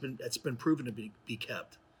that it's been proven to be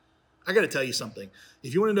kept? I got to tell you something.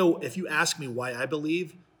 If you want to know, if you ask me why I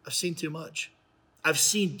believe, I've seen too much. I've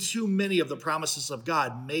seen too many of the promises of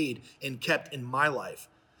God made and kept in my life.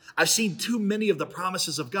 I've seen too many of the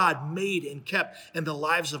promises of God made and kept in the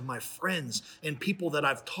lives of my friends and people that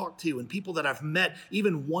I've talked to and people that I've met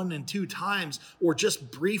even 1 and 2 times or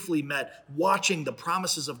just briefly met, watching the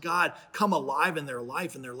promises of God come alive in their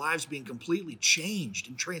life and their lives being completely changed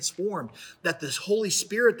and transformed. That this Holy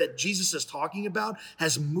Spirit that Jesus is talking about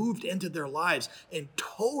has moved into their lives and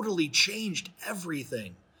totally changed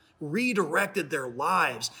everything, redirected their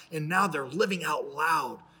lives, and now they're living out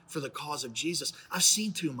loud for the cause of Jesus. I've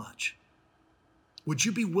seen too much. Would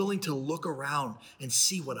you be willing to look around and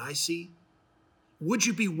see what I see? Would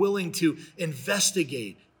you be willing to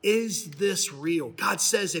investigate? Is this real? God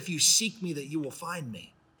says, if you seek me, that you will find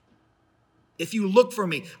me. If you look for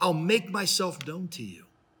me, I'll make myself known to you.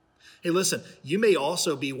 Hey, listen, you may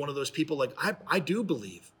also be one of those people like, I do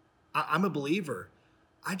believe. I'm a believer.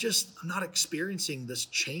 I'm not experiencing this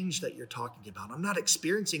change that you're talking about. I'm not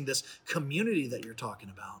experiencing this community that you're talking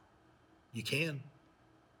about. You can.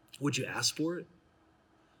 Would you ask for it?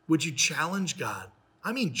 Would you challenge God?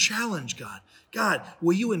 I mean, challenge God. God,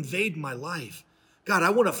 will you invade my life? God,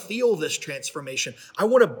 I want to feel this transformation. I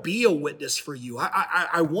want to be a witness for you.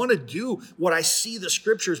 I want to do what I see the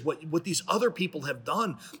scriptures, what these other people have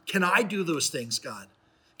done. Can I do those things, God?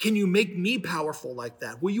 Can you make me powerful like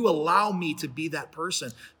that? Will you allow me to be that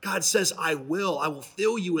person? God says, I will. I will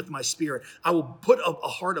fill you with my spirit. I will put a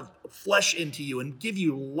heart of flesh into you and give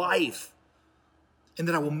you life. And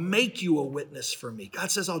then I will make you a witness for me. God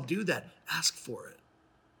says, I'll do that. Ask for it.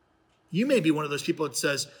 You may be one of those people that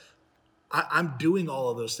says, I'm doing all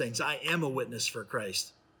of those things. I am a witness for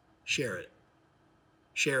Christ. Share it.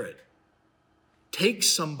 Share it. Take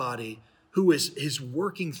somebody who is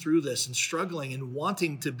working through this and struggling and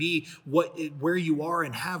wanting to be where you are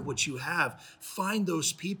and have what you have. Find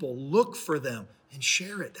those people, look for them, and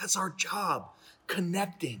share it. That's our job.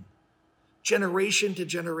 Connecting. Generation to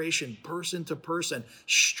generation, person to person,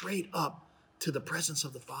 straight up to the presence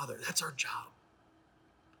of the Father. That's our job.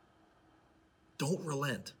 Don't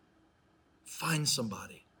relent. Find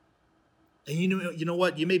somebody. And you know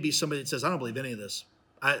what? You may be somebody that says, I don't believe any of this.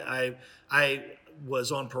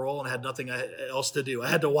 was on parole and had nothing else to do. I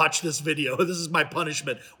had to watch this video. This is my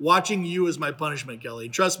punishment. Watching you is my punishment, Kelly.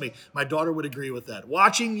 And trust me, my daughter would agree with that.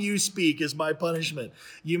 Watching you speak is my punishment.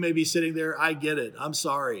 You may be sitting there. I get it. I'm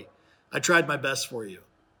sorry. I tried my best for you.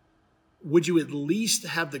 Would you at least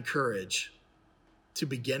have the courage to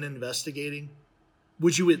begin investigating?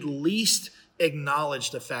 Would you at least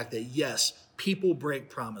acknowledge the fact that, yes, people break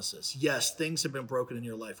promises. Yes, things have been broken in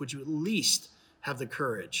your life. Would you at least have the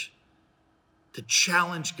courage to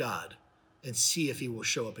challenge God and see if he will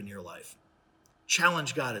show up in your life?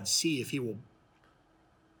 Challenge God and see if he will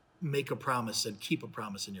make a promise and keep a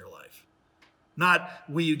promise in your life. Not,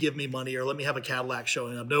 will you give me money or let me have a Cadillac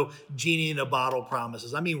showing up. No genie in a bottle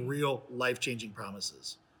promises. I mean real life-changing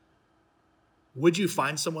promises. Would you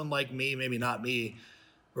find someone like me, maybe not me,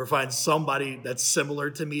 or find somebody that's similar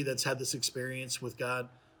to me that's had this experience with God?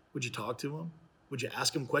 Would you talk to him? Would you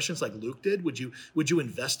ask him questions like Luke did? Would you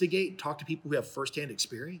investigate, talk to people who have firsthand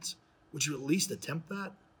experience? Would you at least attempt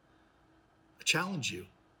that? I challenge you.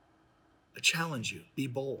 I challenge you. Be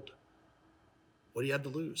bold. What do you have to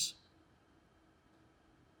lose?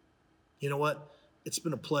 You know what? It's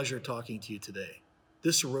been a pleasure talking to you today.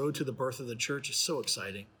 This road to the birth of the church is so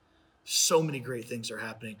exciting. So many great things are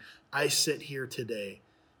happening. I sit here today,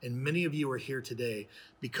 and many of you are here today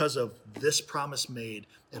because of this promise made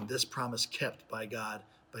and this promise kept by God,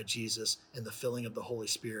 by Jesus, and the filling of the Holy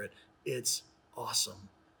Spirit. It's awesome.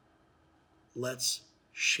 Let's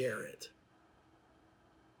share it.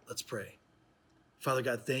 Let's pray. Father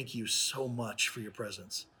God, thank you so much for your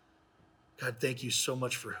presence. God, thank you so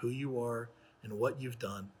much for who you are and what you've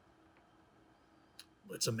done.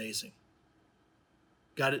 It's amazing.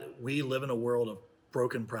 God, we live in a world of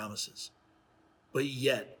broken promises, but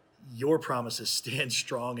yet your promises stand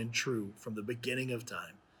strong and true from the beginning of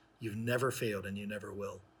time. You've never failed and you never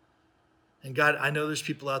will. And God, I know there's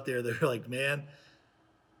people out there that are like, man,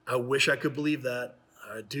 I wish I could believe that.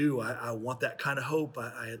 I do. I want that kind of hope.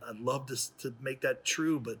 I'd love to make that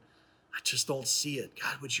true, but I just don't see it.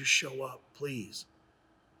 God, would you show up, please?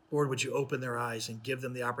 Lord, would you open their eyes and give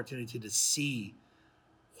them the opportunity to see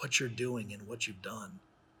what you're doing and what you've done?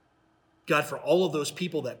 God, for all of those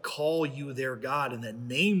people that call you their God and that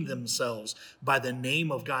name themselves by the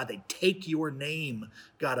name of God, they take your name,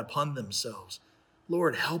 God, upon themselves.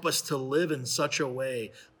 Lord, help us to live in such a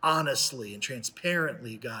way, honestly and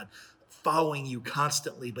transparently, God, following you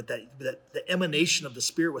constantly, but that the emanation of the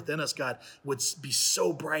Spirit within us, God, would be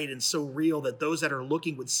so bright and so real that those that are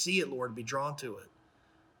looking would see it, Lord, and be drawn to it.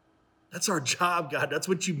 That's our job, God. That's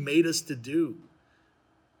what you made us to do.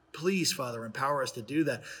 Please, Father, empower us to do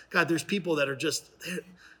that. God, there's people that are just, they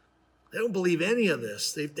don't believe any of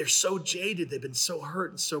this. They're so jaded. They've been so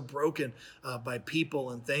hurt and so broken by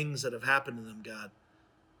people and things that have happened to them, God.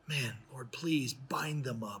 Man, Lord, please bind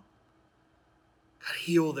them up. God,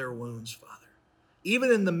 heal their wounds, Father.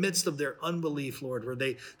 Even in the midst of their unbelief, Lord, where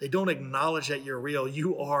they don't acknowledge that you're real,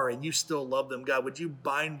 you are, and you still love them, God. Would you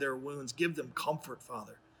bind their wounds? Give them comfort,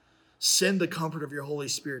 Father. Send the comfort of your Holy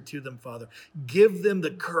Spirit to them, Father. Give them the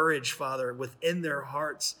courage, Father, within their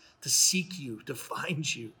hearts to seek you, to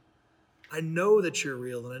find you. I know that you're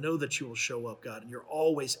real, and I know that you will show up, God, and you're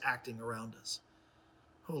always acting around us.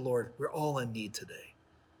 Oh, Lord, we're all in need today.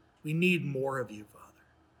 We need more of you, Father.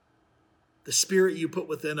 The spirit you put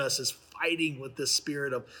within us is fighting with this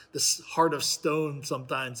spirit of this heart of stone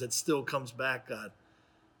sometimes that still comes back, God.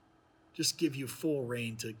 Just give you full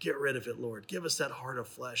reign to get rid of it, Lord. Give us that heart of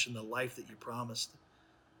flesh and the life that you promised.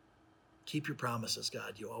 Keep your promises,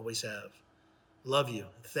 God. You always have. Love you.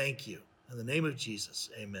 Thank you. In the name of Jesus,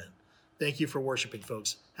 amen. Thank you for worshiping,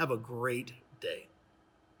 folks. Have a great day.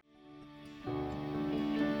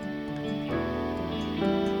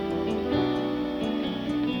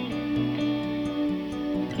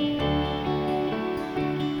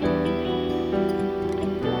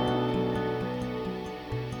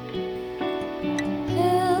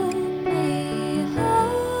 Help me,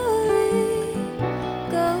 Holy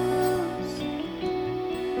Ghost.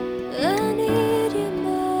 I need you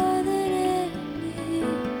more than anything.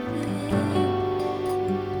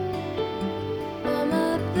 On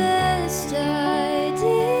my best, I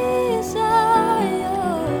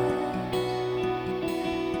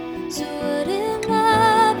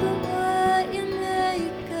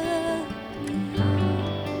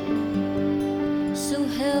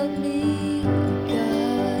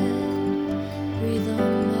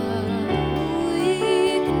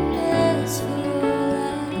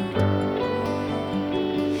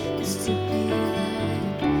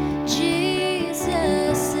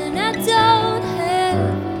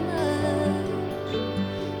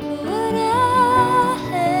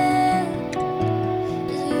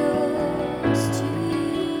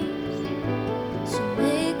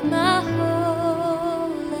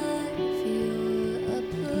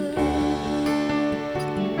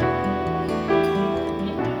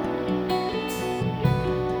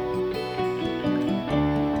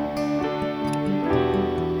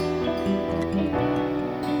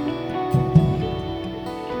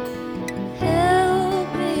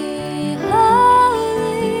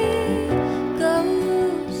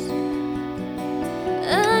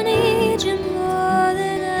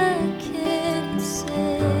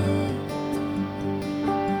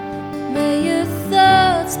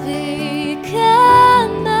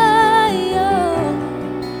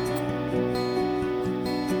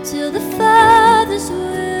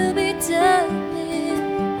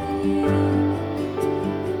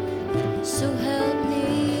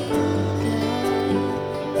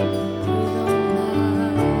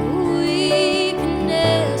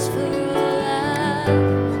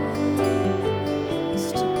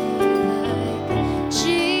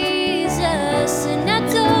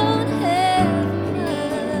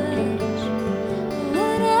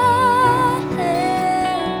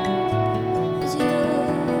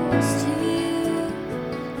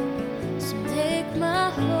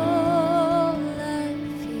whole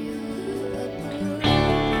life you're above.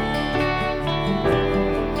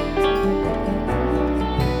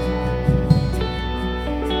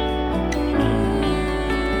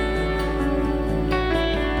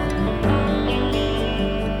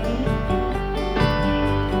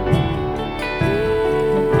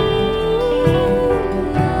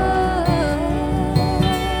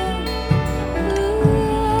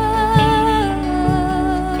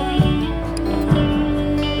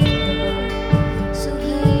 So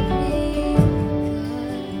help me,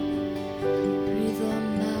 God, breathe on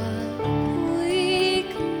my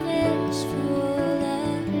weakness, for all I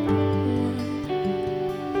want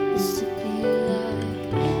is to be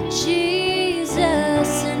like Jesus,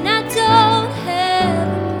 and I don't have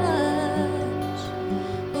much,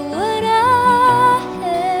 but what I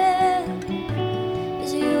have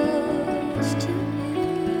is yours to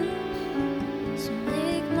use. So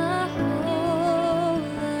make my whole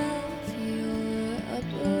life your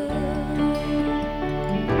abode.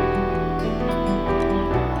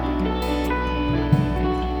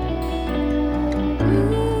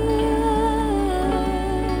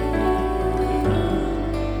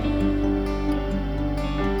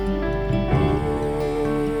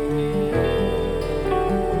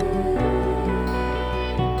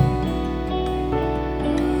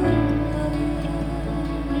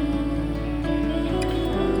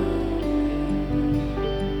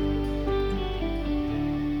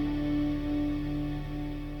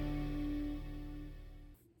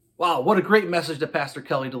 Wow, what a great message that Pastor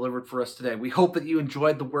Kelly delivered for us today. We hope that you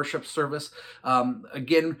enjoyed the worship service.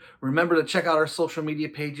 Again, remember to check out our social media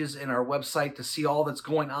pages and our website to see all that's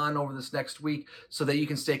going on over this next week so that you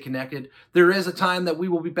can stay connected. There is a time that we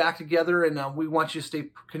will be back together, and we want you to stay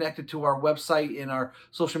connected to our website and our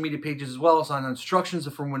social media pages, as well as on instructions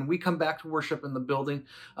for when we come back to worship in the building,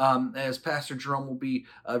 as Pastor Jerome will be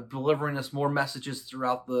delivering us more messages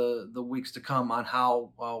throughout the weeks to come on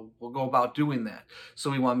how we'll go about doing that.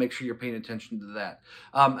 So we want to make sure you're paying attention to that.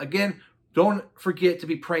 Again, don't forget to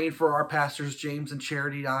be praying for our pastors, James and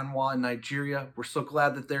Charity Anwa in Nigeria. We're so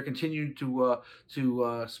glad that they're continuing to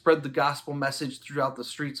spread the gospel message throughout the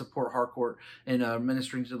streets of Port Harcourt and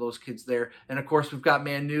ministering to those kids there. And of course, we've got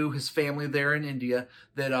Manu, his family there in India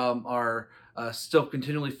that are still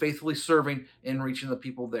continually faithfully serving and reaching the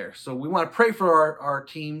people there. So we want to pray for our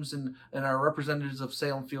teams and our representatives of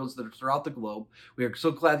Salem Fields that are throughout the globe. We are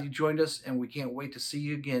so glad you joined us, and we can't wait to see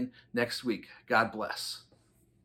you again next week. God bless.